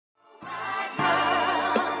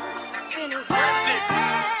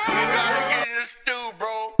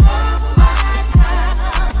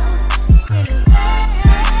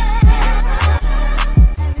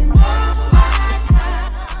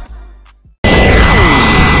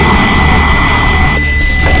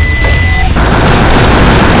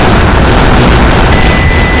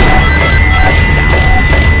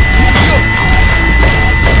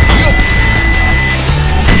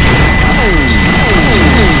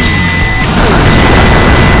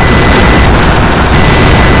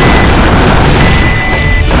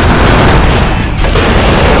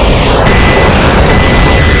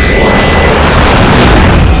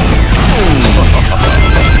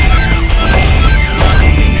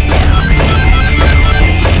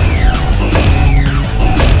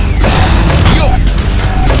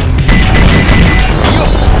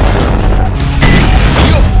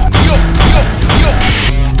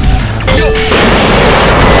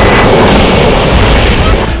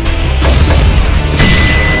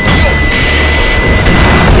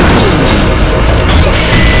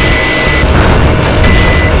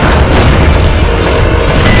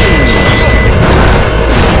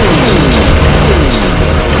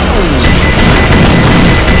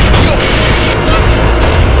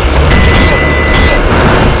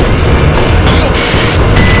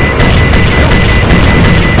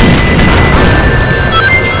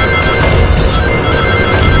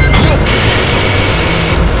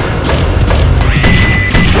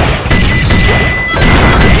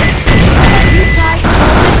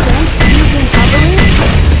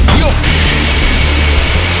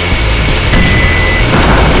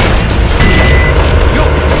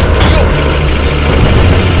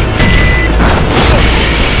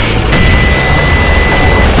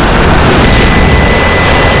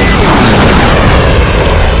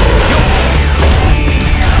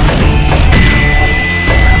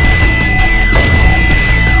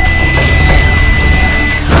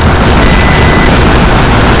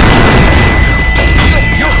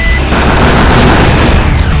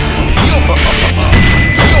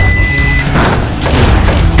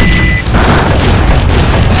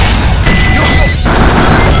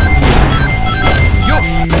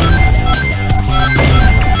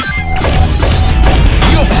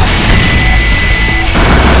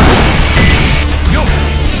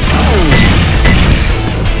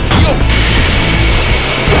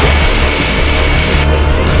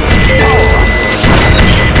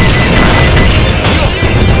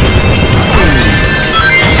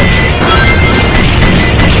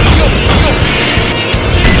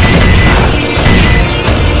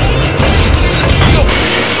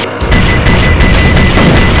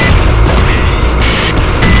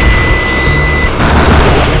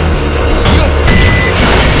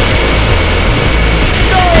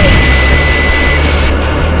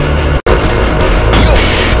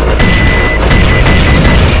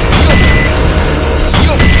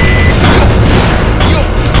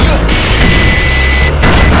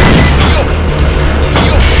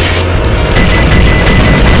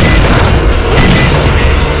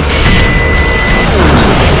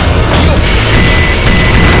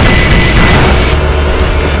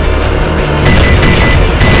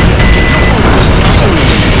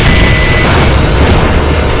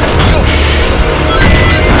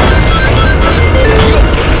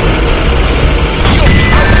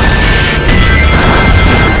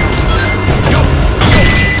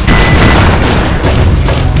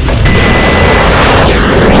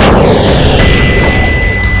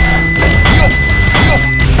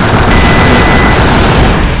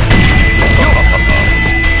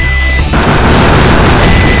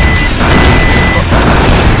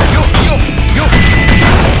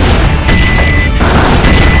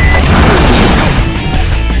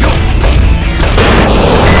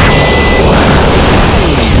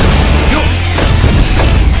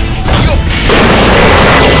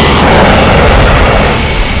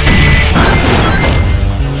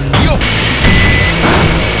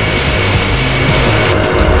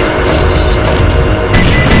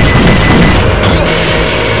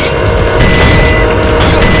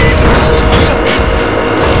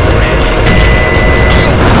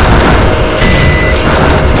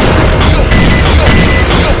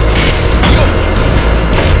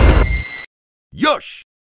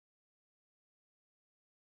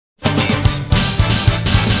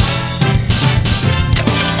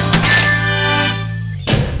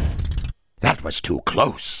was too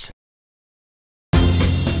close.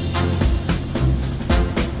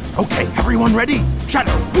 Okay, everyone ready?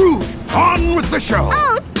 Shadow, Rouge, on with the show!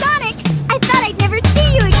 Oh, Sonic! I thought I'd never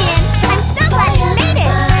see you again! I'm so glad you made it!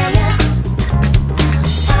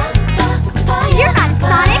 You're not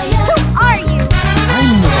Sonic! Who are you? I'm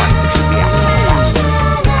the one who should be asking that.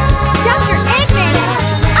 Dr. Eggman!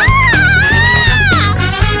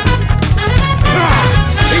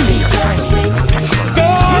 Give me your friend.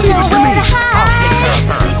 There's nowhere to hide.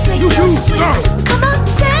 Sweet, sweet, You you're so two, sweet. go. Come on,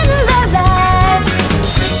 settle our lives.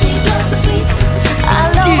 Sweet, sweet, you're so sweet.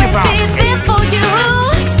 I'll always be there for you.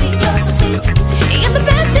 Sweet, sweet, you're so sweet. In the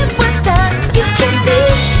best and worst times, you can be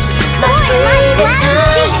my sweetest.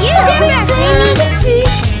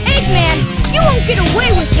 Eggman, you won't get away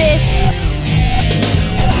with this!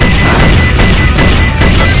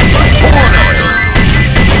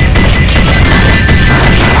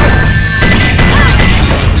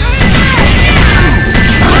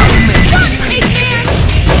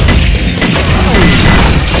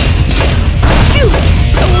 Shoot!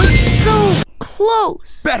 That was so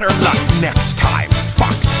close! Better luck next time,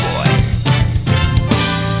 Fox Boy.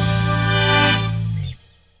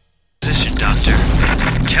 Position, Doctor.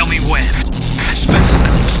 Tell me when. There's been an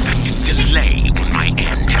unexpected delay on my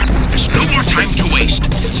end. There's no more time to waste.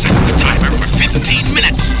 Set the timer for 15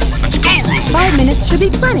 minutes. Let's go, Rouge. 5 minutes should be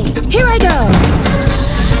plenty. Here I go.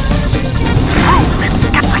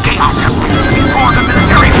 Get the gate open before the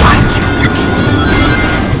military finds you.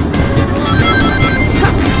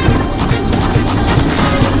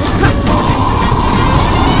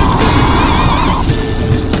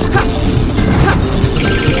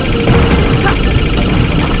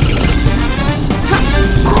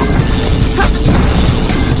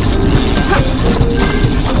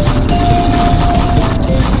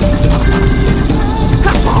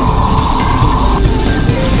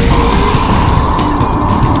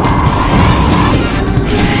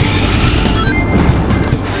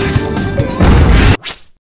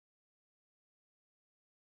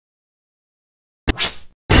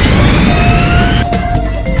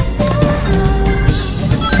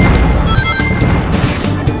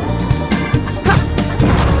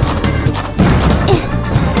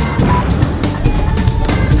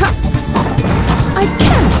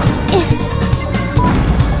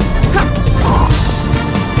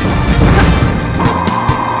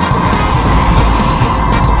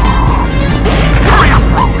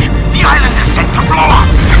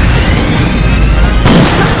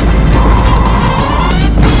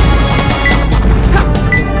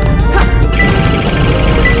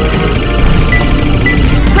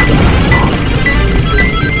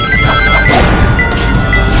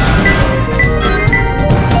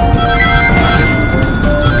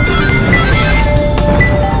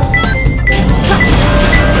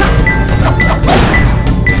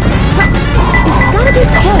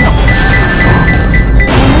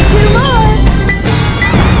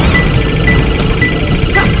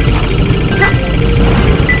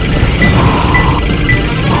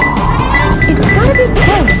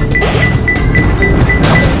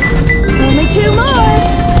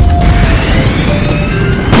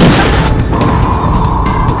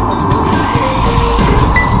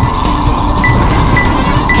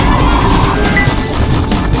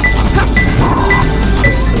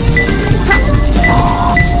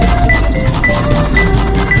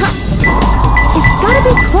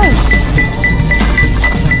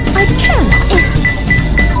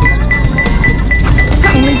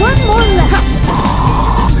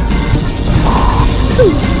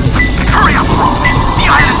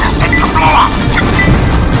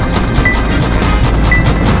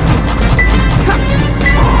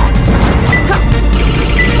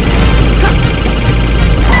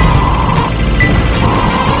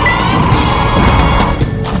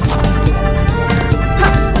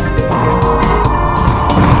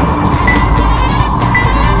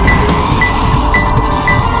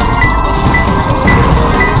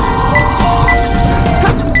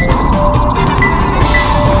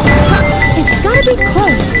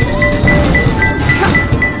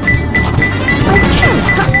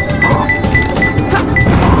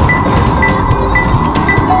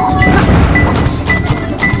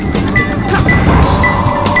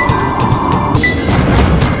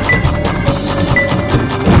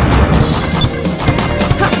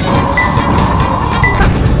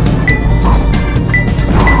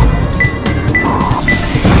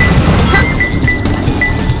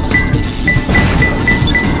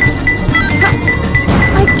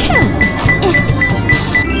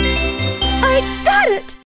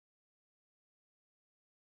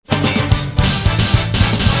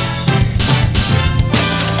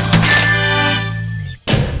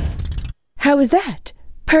 How was that?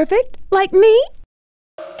 Perfect? Like me?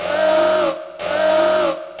 I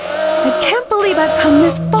can't believe I've come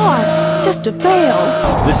this far, just to fail.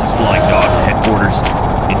 This is Flying Dog Headquarters.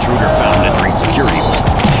 Intruder found entering security.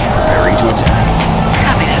 Preparing to attack.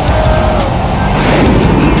 Copy that.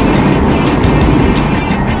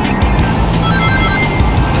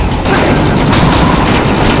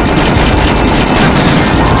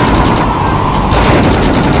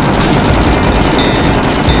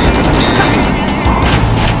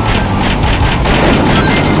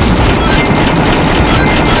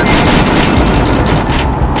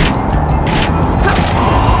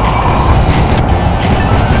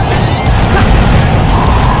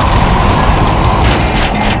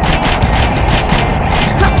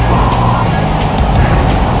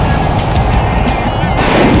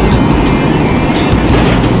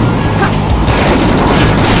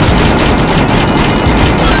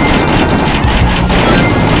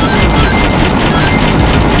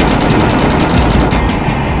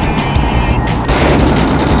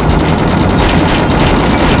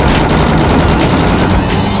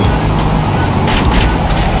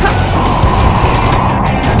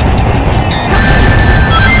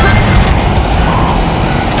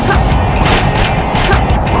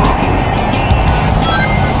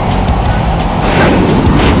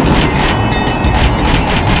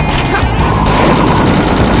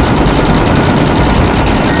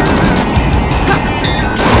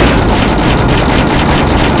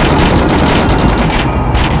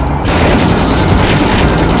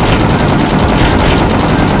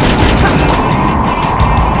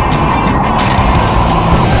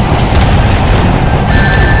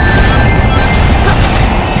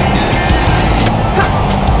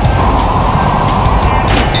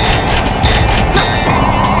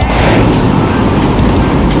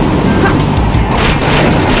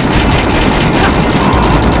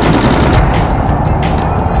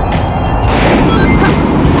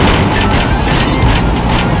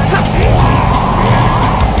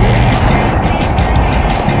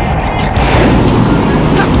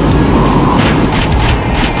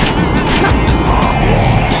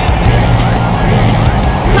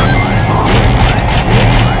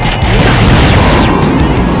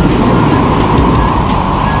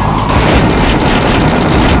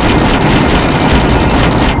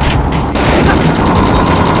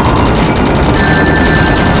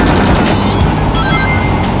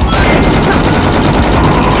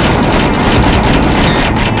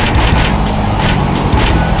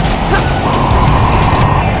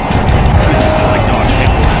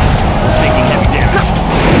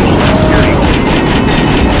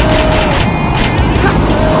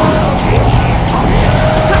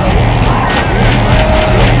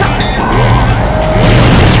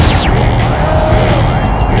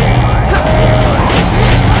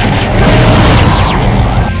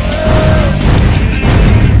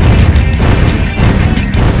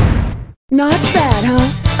 Not bad, huh?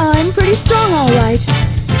 I'm pretty strong, all right.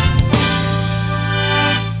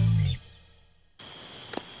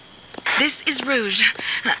 This is Rouge.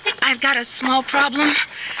 I've got a small problem.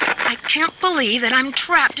 I can't believe that I'm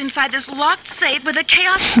trapped inside this locked safe with a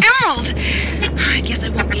Chaos Emerald. I guess I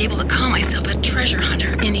won't be able to call myself a treasure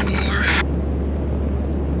hunter anymore.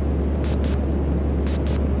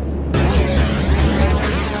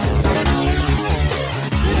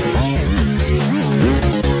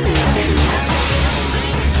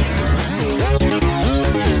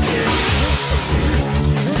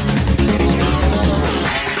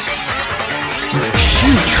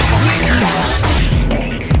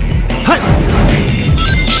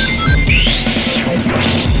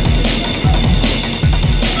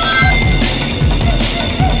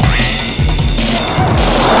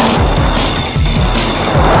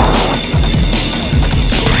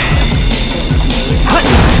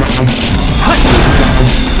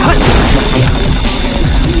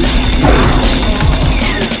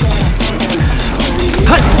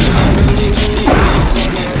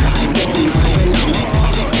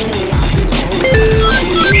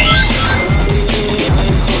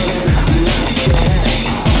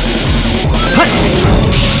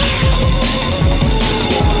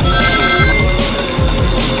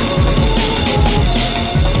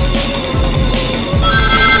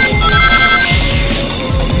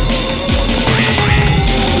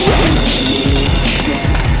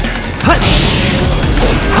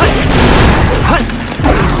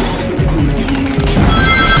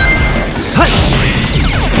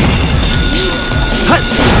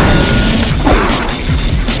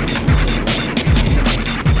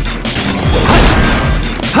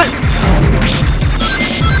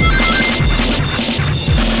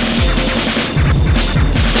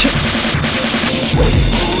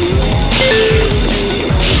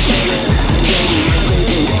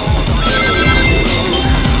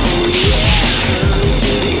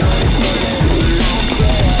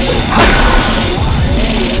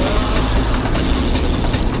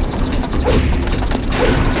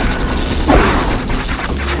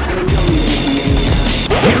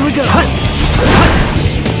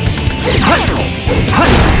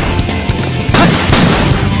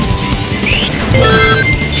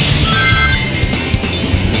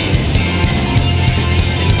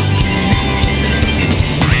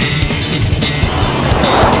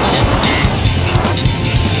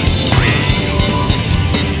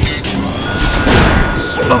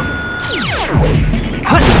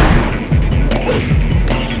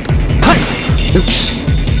 troops.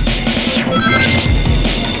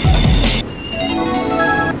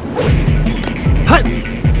 Hut!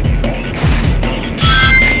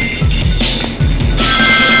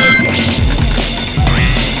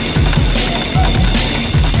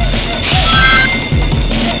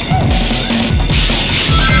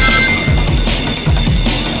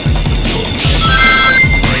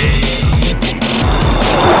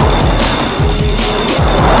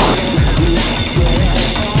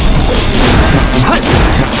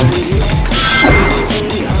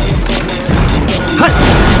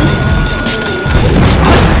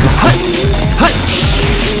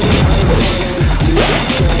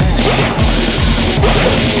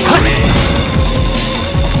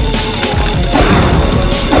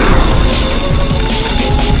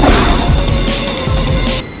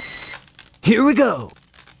 Here we go!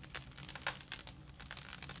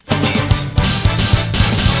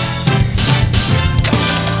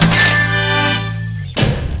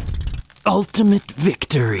 Ultimate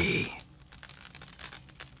victory!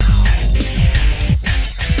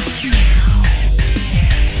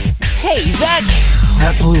 Hey, that's...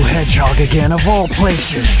 That blue hedgehog again, of all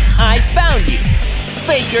places! I found you!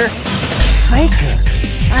 Faker! Faker?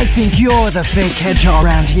 I think you're the fake hedgehog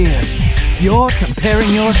around here. You're comparing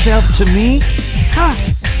yourself to me? Ha!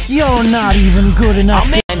 You're not even good enough Oh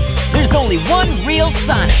man, there's only one real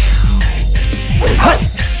Sonic! Hut!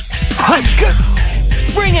 Hut!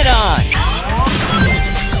 Bring it on!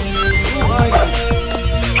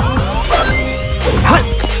 Hut!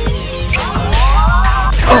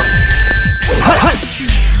 Oh! Hut! Hut!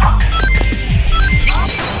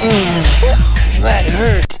 That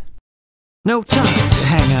hurt. No time to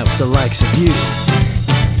hang out with the likes of you.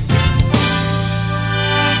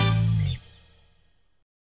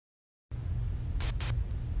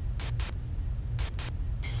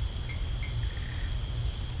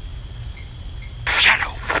 Shadow,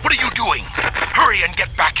 what are you doing? Hurry and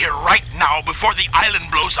get back here right now before the island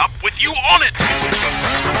blows up with you on it!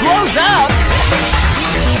 Blows up?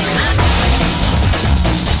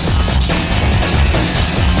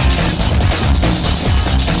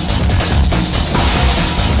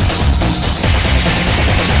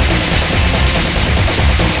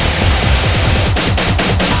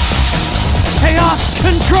 Chaos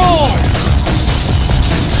Control!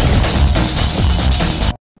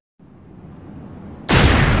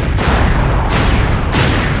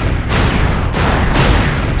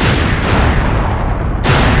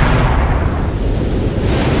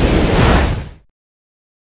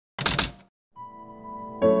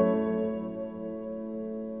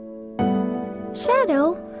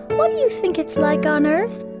 Shadow, what do you think it's like on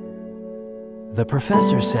Earth? The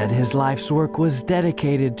professor said his life's work was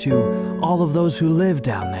dedicated to all of those who live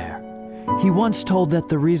down there. He once told that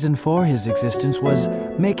the reason for his existence was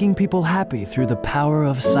making people happy through the power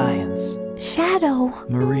of science. Shadow.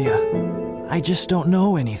 Maria, I just don't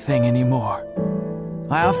know anything anymore.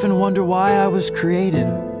 I often wonder why I was created,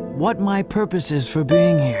 what my purpose is for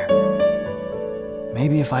being here.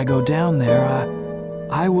 Maybe if I go down there,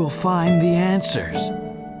 I will find the answers.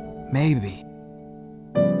 Maybe.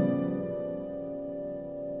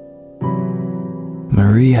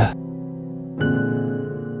 Maria.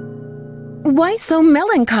 Why so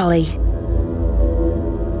melancholy?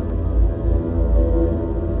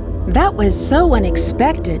 That was so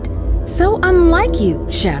unexpected, so unlike you,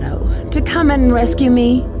 Shadow, to come and rescue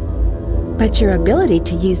me. But your ability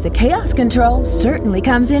to use the Chaos Control certainly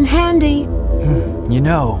comes in handy. You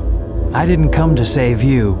know, I didn't come to save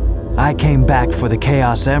you. I came back for the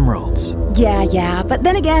Chaos Emeralds. Yeah, but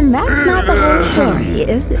then again, that's not the whole story,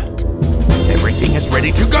 is it? Everything is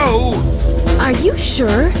ready to go! Are you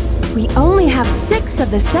sure? We only have 6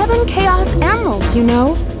 of the 7 Chaos Emeralds, you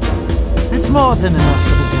know. That's more than enough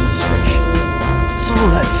for the demonstration. So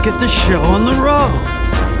let's get the show on the road.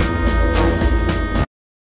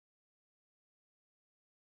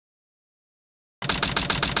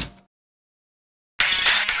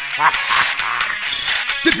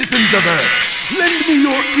 Citizens of Earth, lend me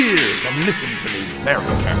your ears and listen to me very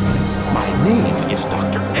carefully. My name is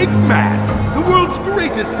Dr. Eggman, the world's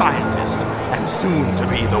greatest scientist, and soon to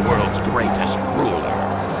be the world's greatest ruler.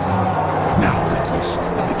 Now witness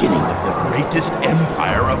the beginning of the greatest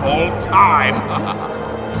empire of all time.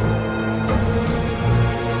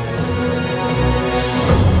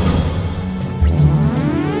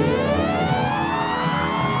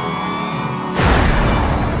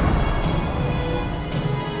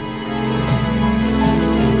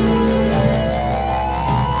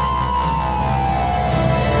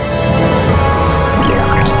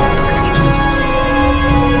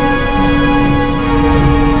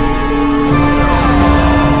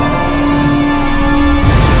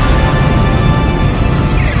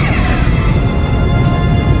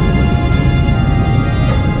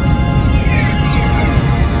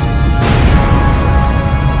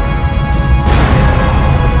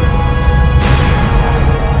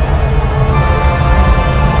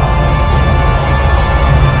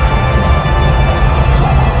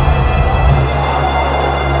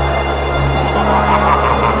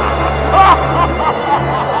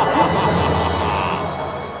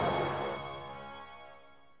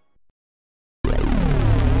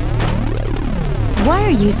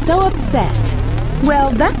 you so upset? Well,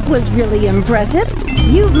 that was really impressive.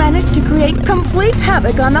 You've managed to create complete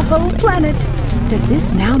havoc on the whole planet. Does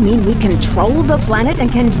this now mean we control the planet and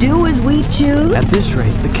can do as we choose? At this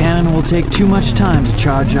rate, the cannon will take too much time to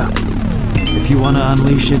charge up. If you want to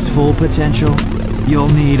unleash its full potential, you'll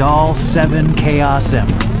need all 7 Chaos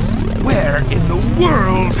Emeralds. Where in the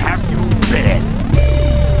world have you been?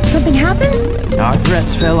 Something happened? Our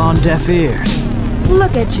threats fell on deaf ears.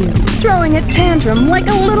 Look at you, throwing a tantrum like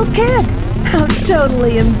a little kid. How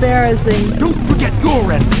totally embarrassing. Don't forget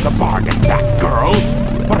your end of the bargain, that girl.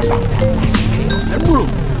 What about that last Chaos Emerald?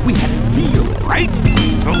 We had a deal, right?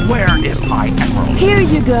 So where is my emerald? Here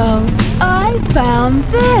you go. I found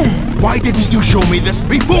this. Why didn't you show me this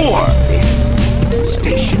before? This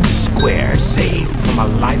Station Square saved from a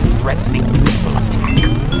life-threatening missile attack.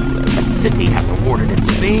 The city has awarded its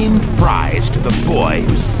famed prize to the boy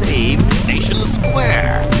who saved Station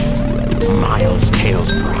Square. Miles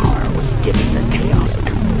Tailsbrower was given the Chaos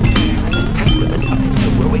Emerald as a testament of his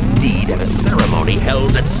heroic deed at a ceremony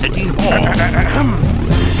held at City Hall.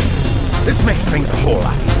 This makes things a whole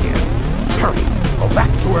lot easier. Hurry, go back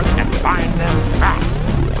to Earth and find them fast.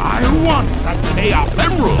 I want that Chaos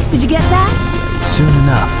Emerald! Did you get that? Soon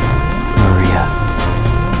enough, Maria.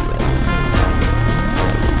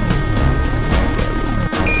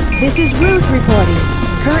 This is Rouge reporting.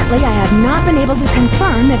 Currently, I have not been able to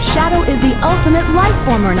confirm if Shadow is the ultimate life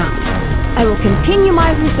form or not. I will continue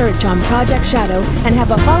my research on Project Shadow and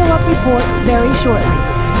have a follow-up report very shortly.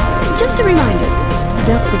 Just a reminder,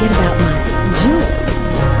 don't forget about my jewels.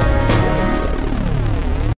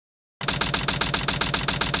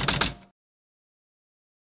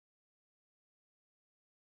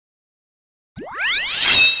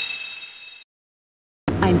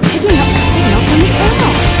 I'm picking up a signal from the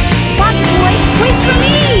Emerald. Fox Boy, wait for me!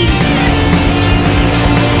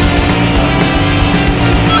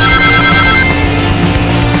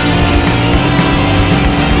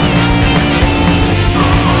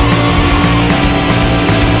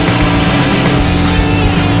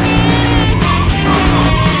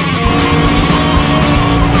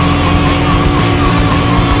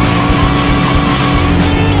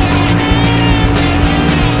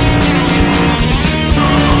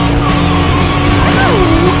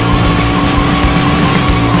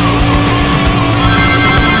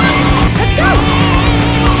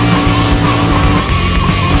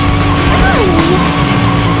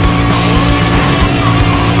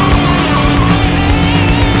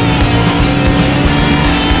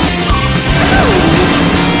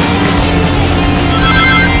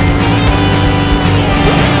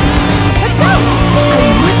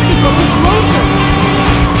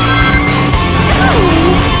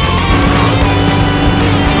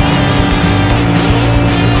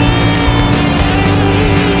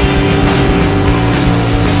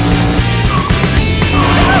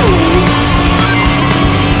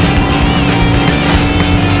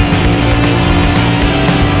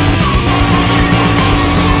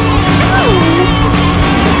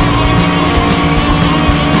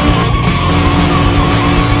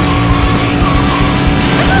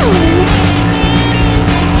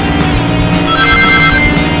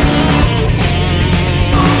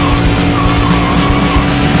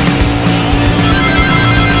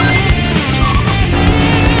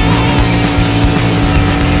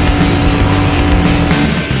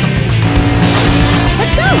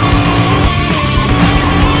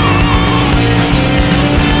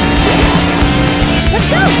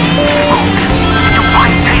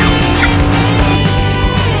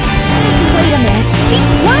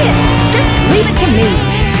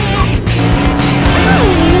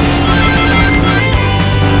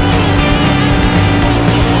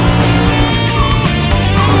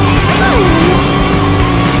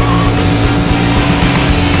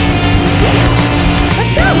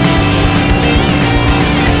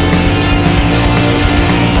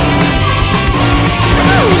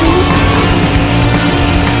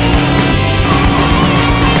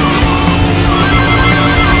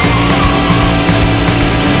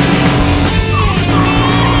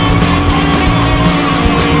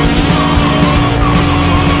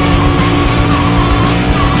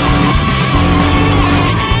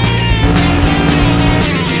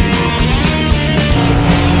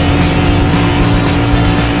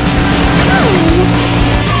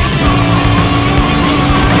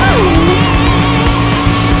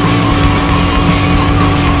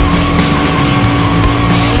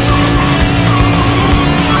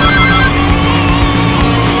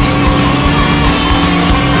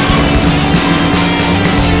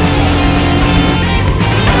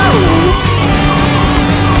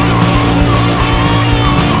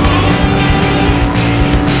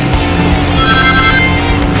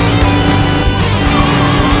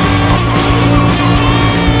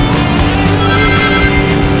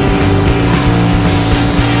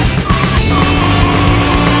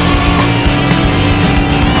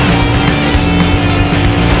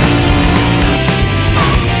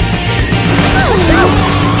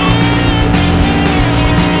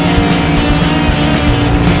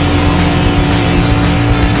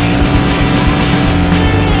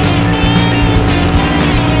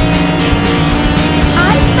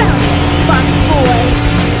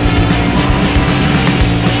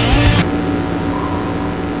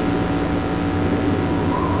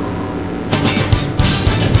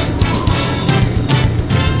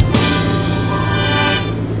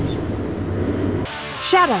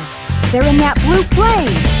 Shadow. They're in that blue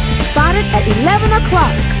plane. Spotted at 11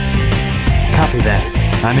 o'clock. Copy that.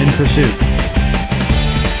 I'm in pursuit.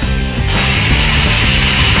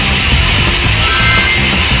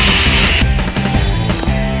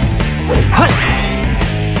 Hunt!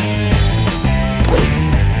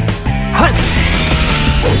 Hunt!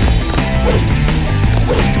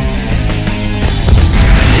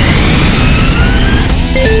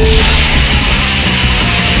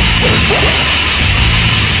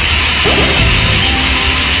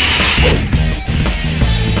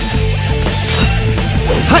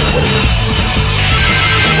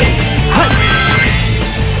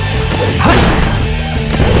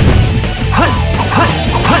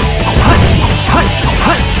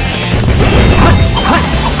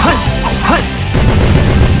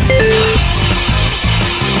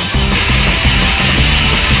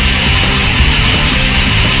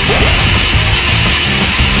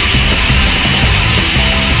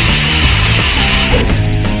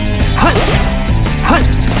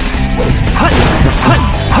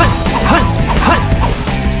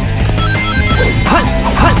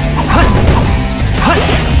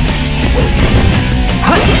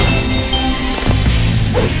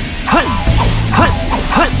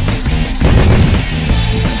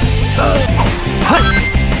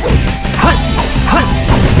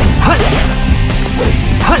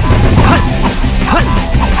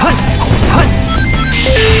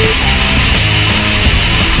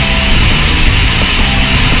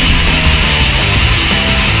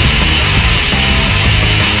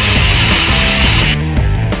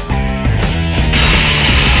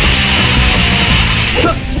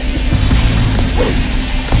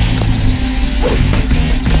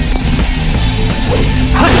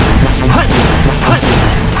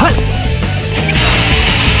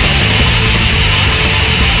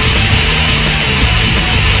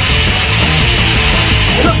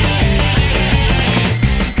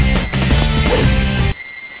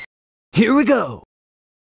 Here we go!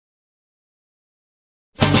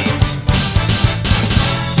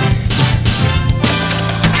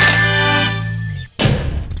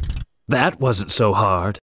 That wasn't so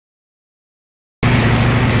hard.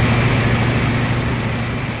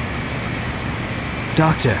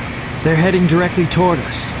 Doctor, they're heading directly toward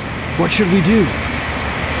us. What should we do?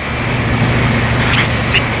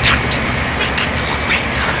 Just sit tight. We've got no way.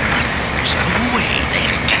 There's no way they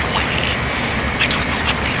can get away. I don't know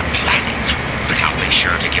what they are planning, but I'll be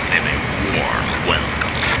sure to give them a warm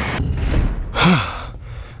welcome.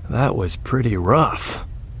 That was pretty rough.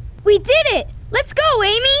 We did it! Let's go,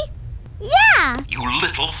 Amy! Yeah! You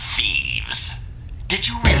little thieves. Did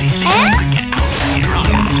you really think you could get out of here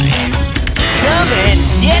alive? Come and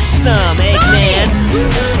get some, Eggman!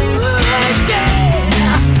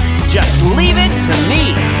 Just leave it to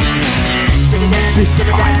me! This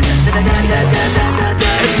time, as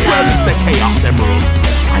well as the Chaos Emerald,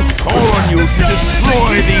 I call on you to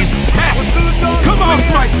destroy these pests! Come on,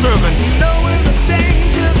 my servant! Knowing the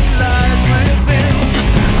danger lies within.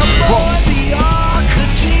 A boy, the arc, a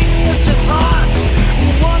genius at heart,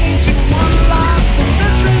 wanting to unlock the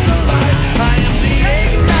mysteries of life. I am the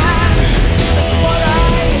Eggman. That's what I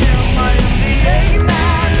am. I am the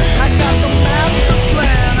Eggman. I got the master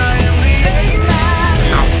plan. I am the Eggman.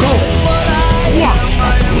 Now go! That's what I am.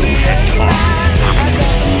 I am the Eggman. I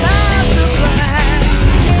got the master plan.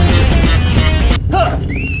 Huh!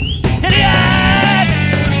 Ta-da!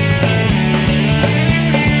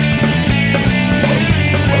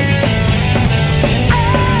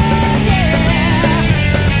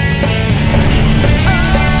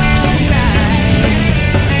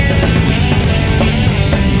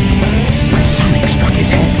 When Sonic struck his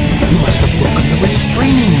head, he must have broken the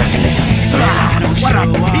restraining mechanism. What a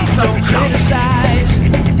piece of junk! Criticize.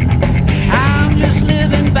 I'm just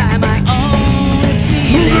living by my own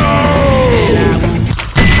feelings. No!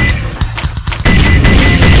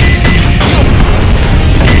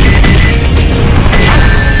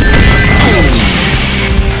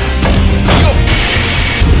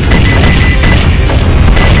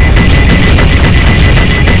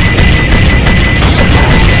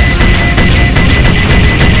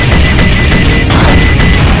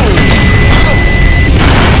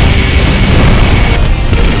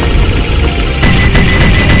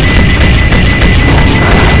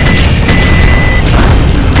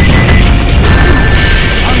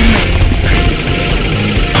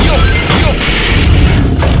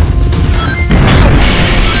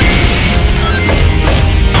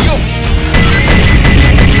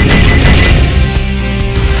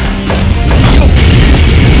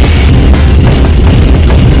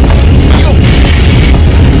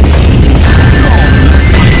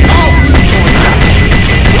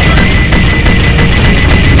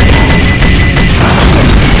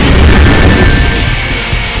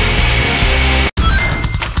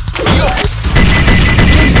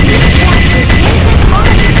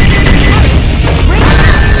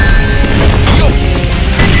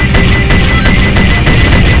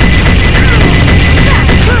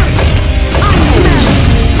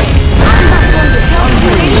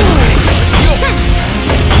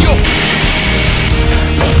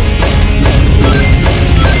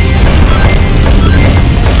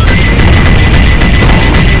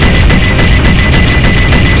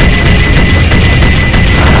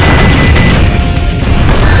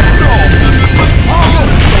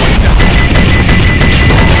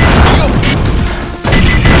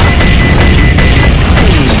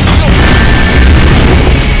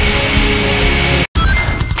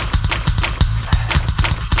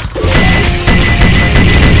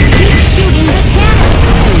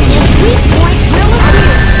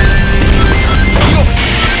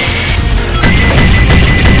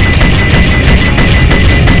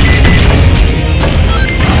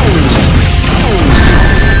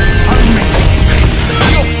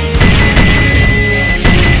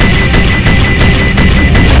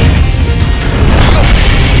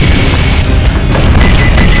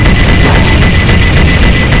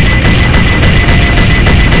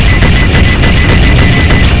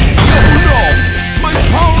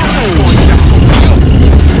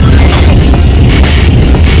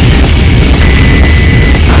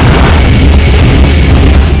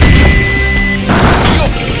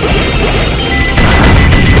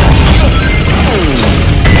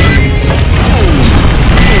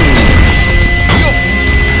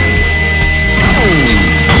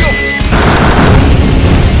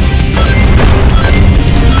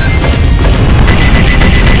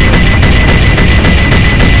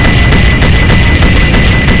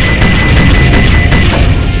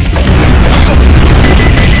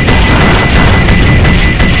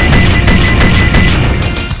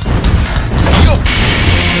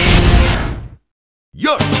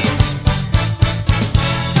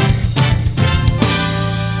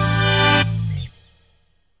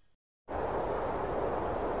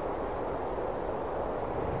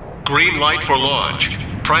 Green light for launch.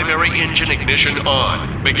 Primary engine ignition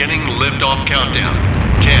on. Beginning liftoff countdown.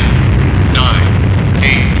 10, 9,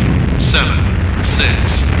 8, 7,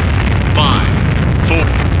 6, 5, 4,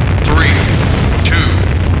 3, 2,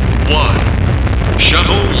 1.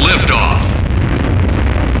 Shuttle liftoff.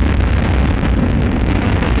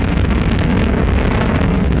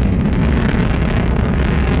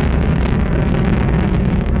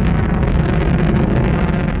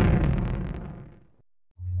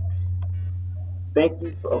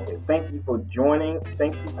 Thank you for joining.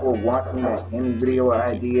 Thank you for watching that gaming video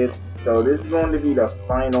I did. So this is going to be the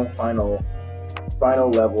final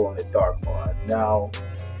level on the Dark Mod. Now,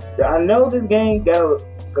 I know this game got,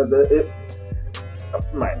 because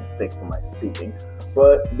I might mistake for my speaking,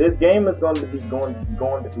 but this game is going to be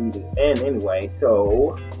the end anyway.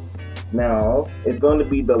 So now it's going to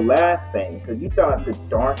be the last thing, because you thought the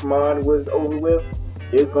Dark Mod was over with.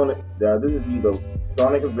 This is the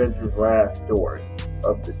Sonic Adventure's last story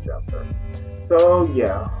of this chapter. So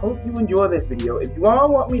yeah, hope you enjoy this video. If you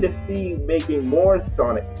all want me to see making more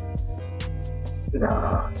Sonic,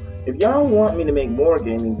 if y'all want me to make more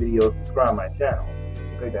gaming videos, subscribe my channel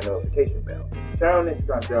and click that notification bell. Channel next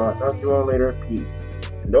time, I'll talk to you all later. Peace.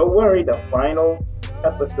 And don't worry, the final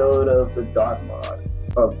episode of the Dark Mod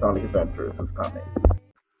of Sonic Adventures is coming.